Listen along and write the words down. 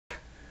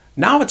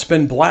Now it's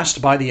been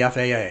blessed by the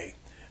FAA.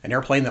 An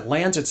airplane that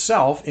lands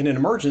itself in an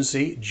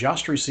emergency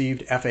just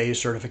received FAA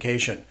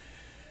certification.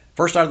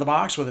 First out of the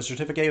box with a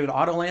certificated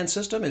Autoland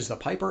system is the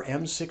Piper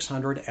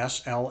M600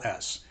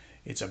 SLS.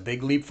 It's a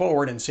big leap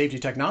forward in safety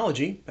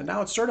technology, and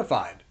now it's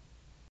certified.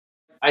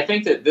 I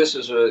think that this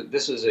is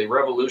a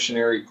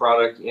revolutionary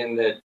product in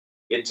that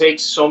it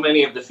takes so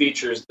many of the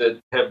features that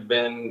have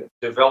been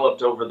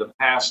developed over the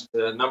past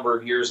number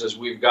of years as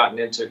we've gotten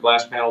into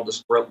glass panel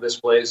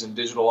displays and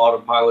digital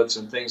autopilots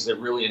and things that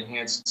really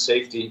enhance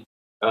safety,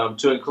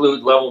 to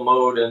include level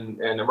mode and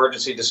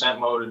emergency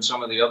descent mode and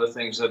some of the other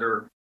things that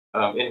are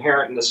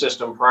inherent in the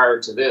system prior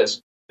to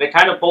this. It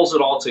kind of pulls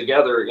it all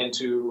together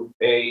into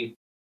an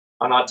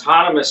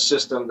autonomous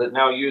system that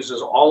now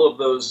uses all of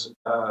those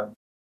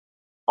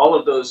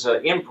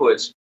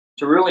inputs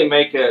to really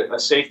make a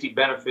safety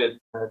benefit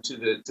to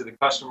the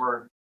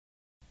customer.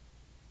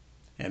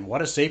 And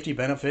what a safety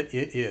benefit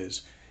it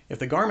is. If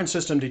the Garmin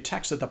system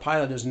detects that the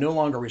pilot is no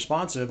longer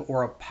responsive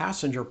or a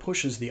passenger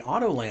pushes the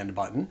Autoland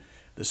button,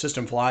 the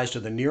system flies to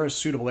the nearest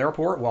suitable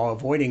airport while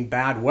avoiding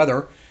bad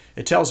weather.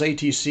 It tells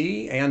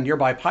ATC and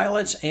nearby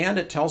pilots, and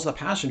it tells the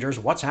passengers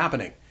what's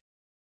happening.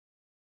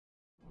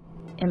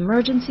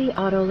 Emergency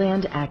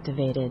Autoland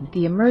activated.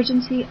 The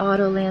Emergency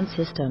Autoland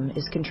system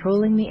is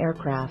controlling the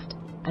aircraft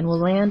and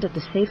will land at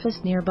the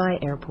safest nearby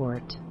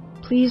airport.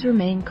 Please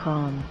remain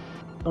calm.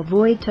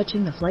 Avoid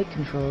touching the flight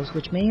controls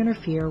which may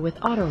interfere with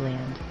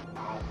Autoland.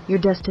 Your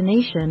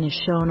destination is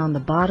shown on the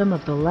bottom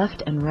of the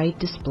left and right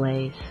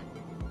displays.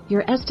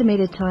 Your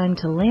estimated time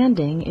to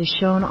landing is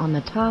shown on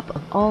the top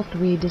of all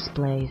three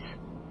displays.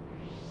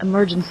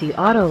 Emergency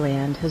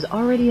Autoland has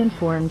already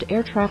informed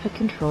air traffic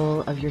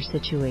control of your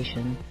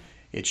situation.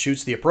 It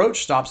shoots the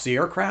approach, stops the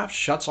aircraft,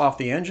 shuts off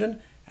the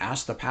engine,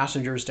 asks the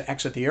passengers to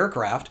exit the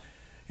aircraft,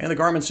 and the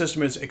Garmin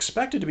system is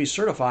expected to be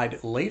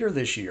certified later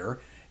this year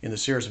in the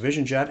Cirrus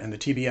Vision Jet and the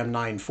TBM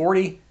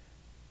 940.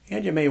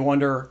 And you may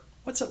wonder,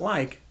 what's it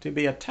like to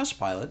be a test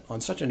pilot on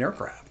such an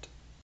aircraft?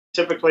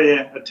 Typically,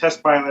 a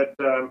test pilot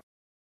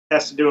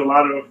has to do a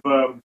lot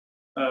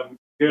of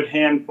good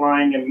hand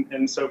flying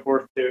and so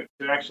forth to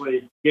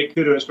actually get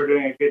kudos for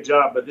doing a good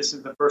job. But this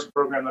is the first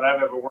program that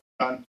I've ever worked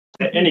on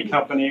at any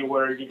company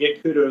where you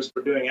get kudos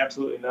for doing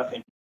absolutely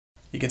nothing.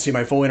 You can see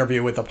my full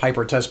interview with the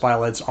Piper test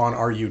pilots on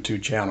our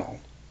YouTube channel.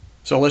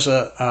 So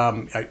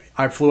Alyssa,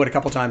 I flew it a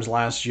couple times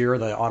last year,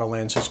 the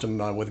Autoland system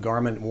with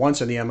Garmin,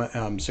 once in the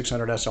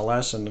M600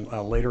 SLS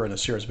and later in the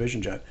Cirrus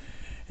Vision Jet.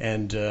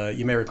 And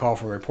you may recall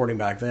from reporting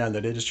back then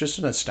that it is just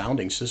an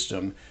astounding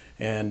system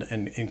and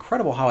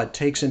incredible how it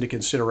takes into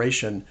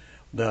consideration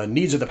the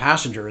needs of the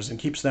passengers and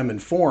keeps them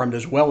informed,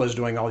 as well as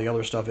doing all the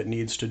other stuff it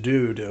needs to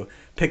do to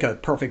pick a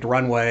perfect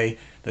runway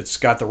that's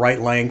got the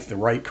right length, the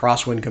right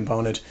crosswind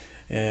component,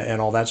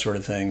 and all that sort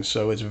of thing.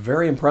 So it's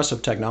very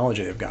impressive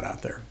technology they've got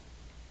out there.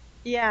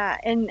 Yeah,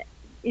 and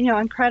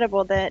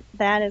incredible that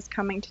that is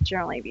coming to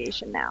general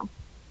aviation now.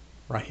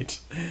 Right.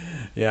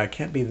 Yeah, it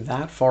can't be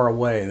that far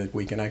away that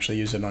we can actually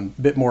use it on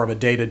a bit more of a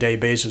day-to-day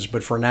basis,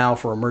 but for now,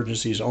 for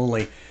emergencies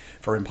only,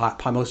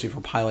 mostly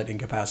for pilot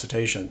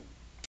incapacitation.